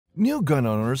New gun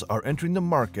owners are entering the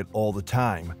market all the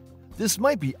time. This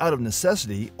might be out of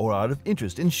necessity or out of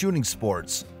interest in shooting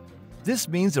sports. This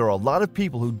means there are a lot of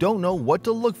people who don't know what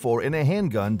to look for in a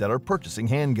handgun that are purchasing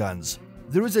handguns.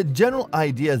 There is a general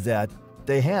idea that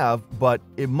they have, but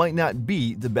it might not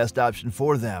be the best option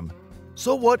for them.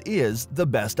 So what is the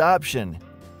best option?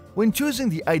 When choosing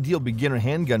the ideal beginner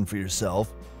handgun for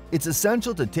yourself, it's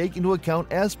essential to take into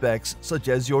account aspects such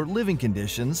as your living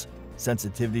conditions,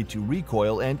 sensitivity to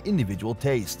recoil, and individual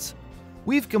tastes.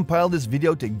 We've compiled this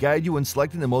video to guide you in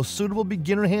selecting the most suitable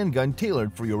beginner handgun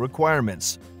tailored for your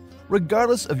requirements.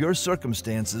 Regardless of your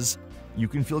circumstances, you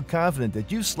can feel confident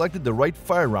that you've selected the right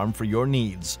firearm for your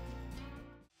needs.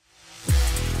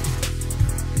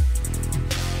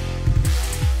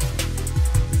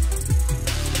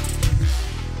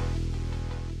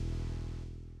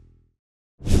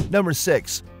 Number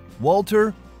 6.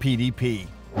 Walther PDP.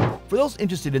 For those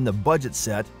interested in the budget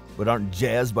set, but aren't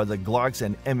jazzed by the Glocks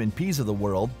and M&Ps of the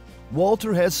world,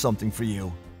 Walther has something for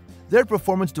you. Their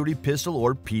Performance Duty Pistol,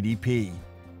 or PDP.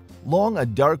 Long a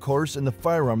dark horse in the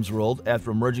firearms world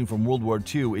after emerging from World War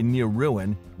II in near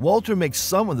ruin, Walther makes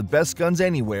some of the best guns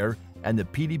anywhere, and the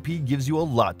PDP gives you a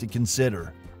lot to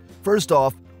consider. First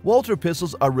off, Walther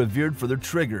pistols are revered for their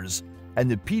triggers, and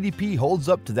the PDP holds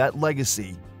up to that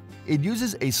legacy. It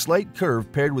uses a slight curve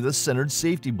paired with a centered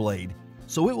safety blade,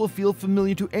 so it will feel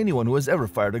familiar to anyone who has ever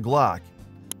fired a Glock.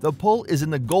 The pull is in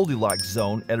the Goldilocks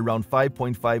zone at around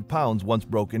 5.5 pounds once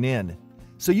broken in,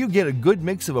 so you get a good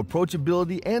mix of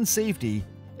approachability and safety,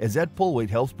 as that pull weight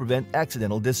helps prevent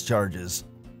accidental discharges.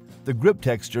 The grip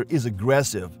texture is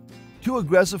aggressive, too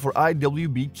aggressive for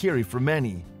IWB carry for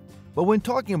many. But when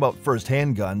talking about first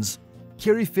handguns,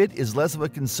 carry fit is less of a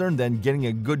concern than getting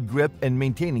a good grip and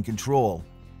maintaining control.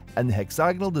 And the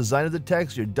hexagonal design of the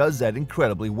texture does that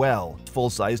incredibly well.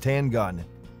 Full-sized handgun.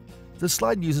 The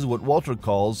slide uses what Walther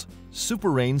calls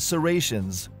super range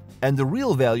serrations, and the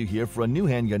real value here for a new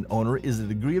handgun owner is the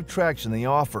degree of traction they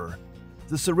offer.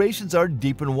 The serrations are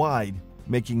deep and wide,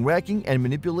 making racking and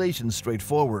manipulation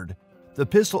straightforward. The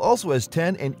pistol also has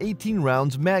 10 and 18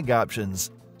 rounds mag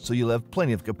options, so you'll have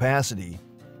plenty of capacity.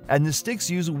 And the sticks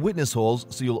use witness holes,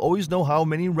 so you'll always know how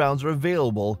many rounds are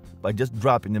available by just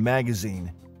dropping the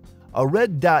magazine. A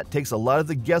red dot takes a lot of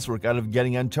the guesswork out of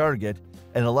getting on target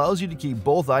and allows you to keep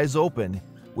both eyes open,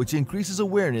 which increases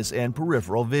awareness and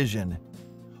peripheral vision.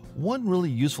 One really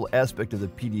useful aspect of the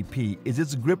PDP is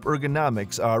its grip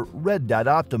ergonomics are red dot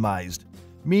optimized,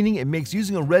 meaning it makes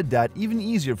using a red dot even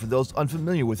easier for those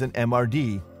unfamiliar with an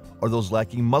MRD or those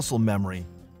lacking muscle memory.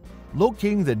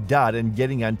 Locating the dot and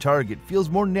getting on target feels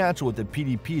more natural with the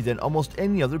PDP than almost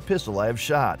any other pistol I have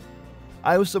shot.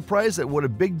 I was surprised at what a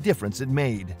big difference it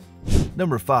made.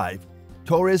 Number 5.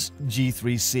 Taurus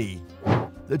G3C.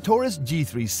 The Taurus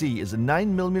G3C is a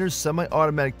 9mm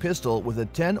semi-automatic pistol with a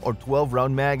 10 or 12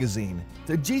 round magazine.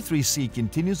 The G3C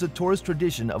continues the Taurus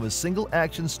tradition of a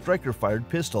single-action striker-fired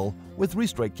pistol with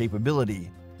restrike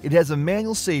capability. It has a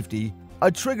manual safety,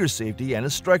 a trigger safety, and a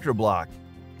striker block.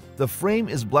 The frame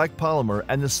is black polymer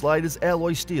and the slide is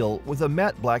alloy steel with a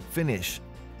matte black finish.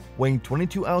 Weighing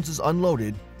 22 ounces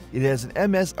unloaded, it has an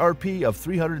MSRP of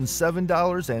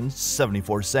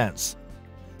 $307.74.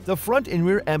 The front and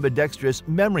rear ambidextrous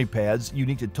memory pads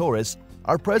unique to Taurus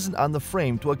are present on the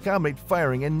frame to accommodate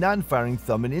firing and non-firing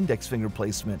thumb and index finger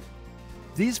placement.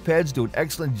 These pads do an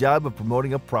excellent job of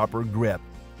promoting a proper grip.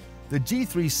 The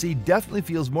G3C definitely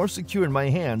feels more secure in my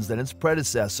hands than its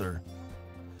predecessor.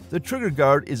 The trigger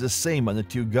guard is the same on the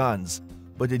two guns,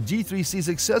 but the G3C's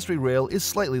accessory rail is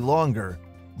slightly longer,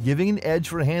 giving an edge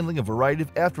for handling a variety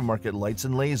of aftermarket lights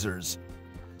and lasers.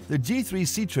 The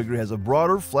G3C trigger has a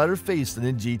broader, flatter face than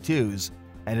the G2's,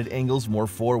 and it angles more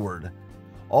forward.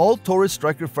 All Taurus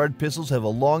striker-fired pistols have a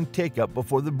long take-up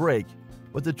before the break,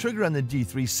 but the trigger on the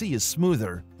G3C is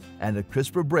smoother and a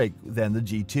crisper break than the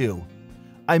G2.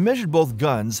 I measured both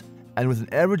guns, and with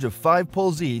an average of 5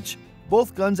 pulls each,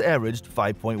 both guns averaged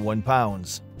 5.1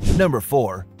 pounds. Number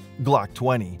 4. Glock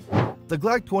 20. The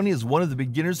Glock 20 is one of the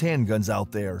beginner's handguns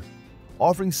out there.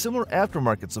 Offering similar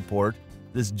aftermarket support,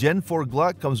 this Gen 4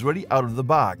 Glock comes ready out of the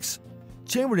box.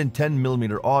 Chambered in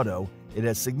 10mm auto, it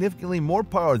has significantly more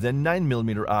power than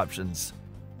 9mm options.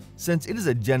 Since it is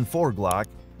a Gen 4 Glock,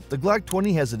 the Glock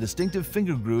 20 has a distinctive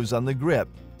finger grooves on the grip.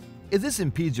 If this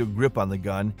impedes your grip on the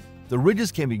gun, the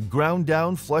ridges can be ground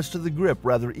down flush to the grip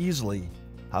rather easily.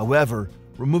 However,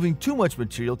 removing too much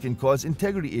material can cause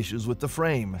integrity issues with the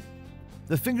frame.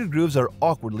 The finger grooves are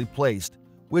awkwardly placed,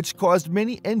 which caused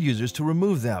many end users to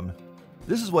remove them.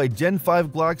 This is why Gen 5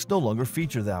 Glocks no longer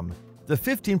feature them. The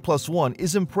 15+1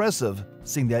 is impressive,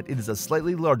 seeing that it is a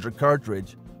slightly larger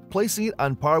cartridge, placing it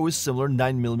on par with similar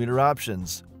 9mm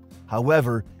options.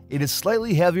 However, it is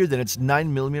slightly heavier than its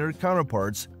 9mm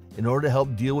counterparts in order to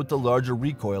help deal with the larger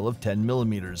recoil of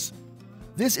 10mm.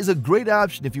 This is a great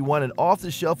option if you want an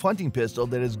off-the-shelf hunting pistol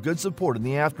that has good support in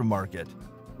the aftermarket.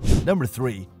 Number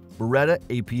 3. Beretta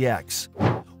APX.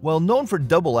 While known for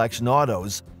double-action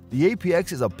autos, the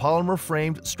APX is a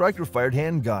polymer-framed, striker-fired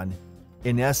handgun,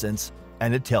 in essence,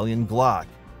 an Italian Glock.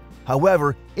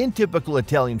 However, in typical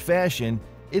Italian fashion,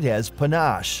 it has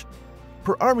panache.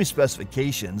 Per Army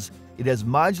specifications, it has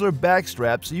modular back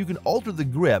straps so you can alter the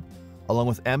grip, along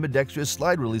with ambidextrous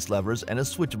slide release levers and a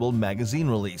switchable magazine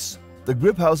release. The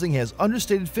grip housing has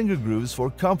understated finger grooves for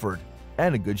comfort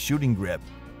and a good shooting grip.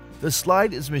 The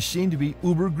slide is machined to be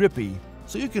uber grippy,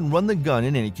 so you can run the gun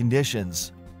in any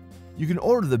conditions. You can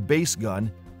order the base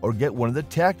gun or get one of the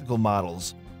tactical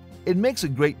models. It makes a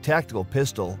great tactical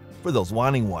pistol for those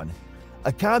wanting one.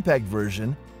 A compact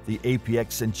version, the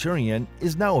APX Centurion,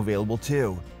 is now available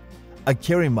too. A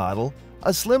carry model,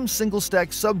 a slim single-stack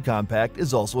subcompact,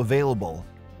 is also available.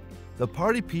 The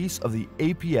party piece of the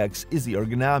APX is the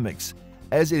ergonomics,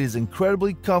 as it is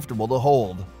incredibly comfortable to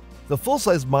hold. The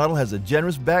full-size model has a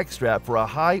generous back strap for a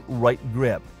high right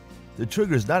grip. The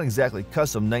trigger is not exactly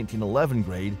custom 1911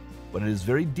 grade, but it is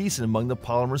very decent among the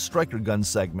polymer striker gun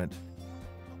segment.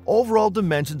 Overall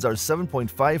dimensions are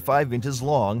 7.55 inches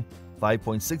long,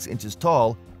 5.6 inches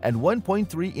tall, and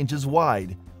 1.3 inches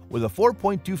wide, with a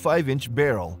 4.25-inch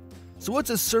barrel, so it's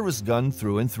a service gun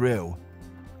through and through.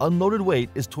 Unloaded weight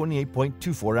is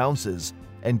 28.24 ounces,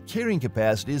 and carrying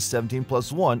capacity is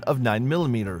 17+1 of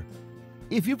 9mm.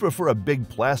 If you prefer a big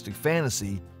plastic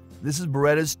fantasy, this is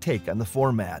Beretta's take on the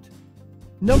format.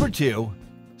 Number 2.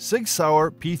 Sig Sauer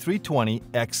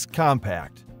P320X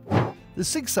Compact. The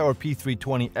Sig Sauer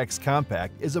P320X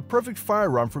Compact is a perfect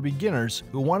firearm for beginners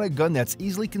who want a gun that's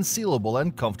easily concealable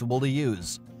and comfortable to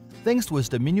use, thanks to its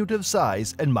diminutive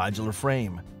size and modular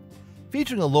frame.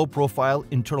 Featuring a low-profile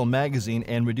internal magazine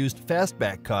and reduced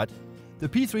fastback cut, the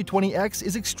P320X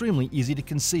is extremely easy to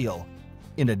conceal.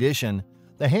 In addition,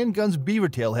 the handgun's beaver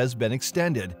tail has been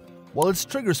extended, while its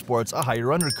trigger sports a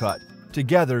higher undercut.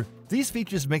 Together, these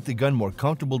features make the gun more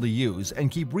comfortable to use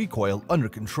and keep recoil under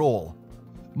control.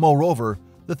 Moreover,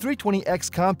 the 320X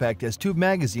Compact has two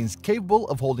magazines capable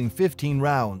of holding 15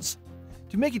 rounds.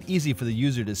 To make it easy for the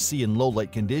user to see in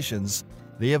low-light conditions,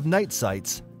 they have night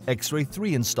sights, X-Ray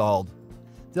 3 installed.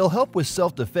 They'll help with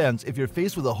self-defense if you're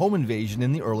faced with a home invasion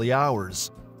in the early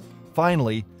hours.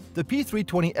 Finally, the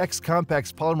P320X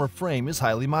Compact's polymer frame is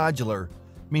highly modular,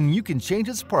 meaning you can change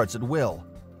its parts at will.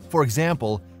 For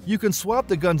example, you can swap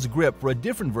the gun's grip for a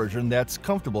different version that's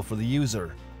comfortable for the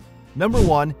user. Number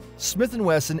 1. Smith &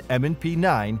 Wesson M&P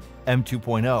 9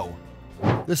 M2.0.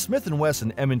 The Smith &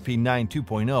 Wesson M&P 9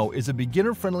 2.0 is a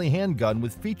beginner-friendly handgun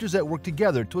with features that work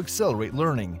together to accelerate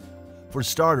learning. For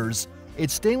starters,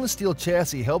 its stainless steel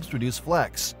chassis helps reduce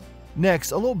flex.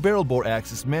 Next, a low barrel bore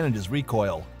axis manages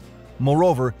recoil.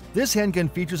 Moreover, this handgun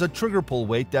features a trigger pull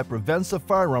weight that prevents the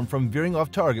firearm from veering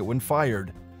off target when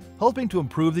fired, helping to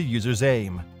improve the user's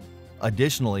aim.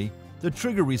 Additionally, the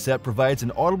trigger reset provides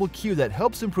an audible cue that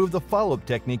helps improve the follow-up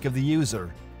technique of the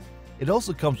user. It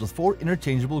also comes with 4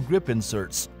 interchangeable grip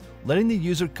inserts, letting the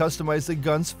user customize the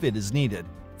gun's fit as needed.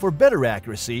 For better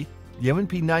accuracy, the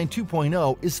M&P 9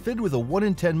 2.0 is fitted with a 1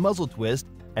 in 10 muzzle twist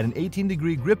at an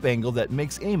 18-degree grip angle that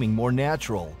makes aiming more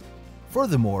natural.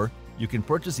 Furthermore, you can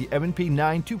purchase the M&P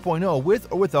 9 2.0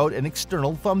 with or without an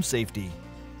external thumb safety.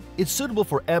 It's suitable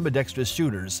for ambidextrous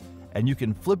shooters, and you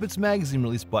can flip its magazine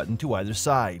release button to either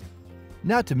side.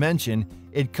 Not to mention,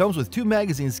 it comes with 2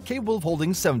 magazines capable of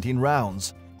holding 17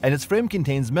 rounds, and its frame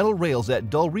contains metal rails that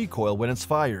dull recoil when it's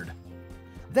fired.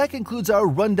 That concludes our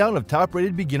rundown of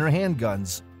top-rated beginner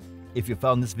handguns. If you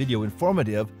found this video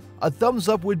informative, a thumbs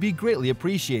up would be greatly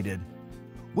appreciated.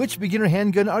 Which beginner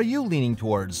handgun are you leaning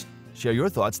towards? Share your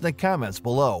thoughts in the comments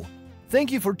below.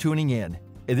 Thank you for tuning in.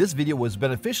 If this video was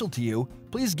beneficial to you,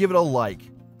 please give it a like.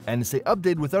 And to stay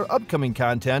updated with our upcoming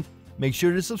content, make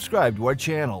sure to subscribe to our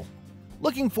channel.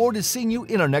 Looking forward to seeing you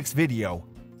in our next video.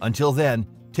 Until then,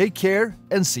 take care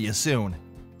and see you soon.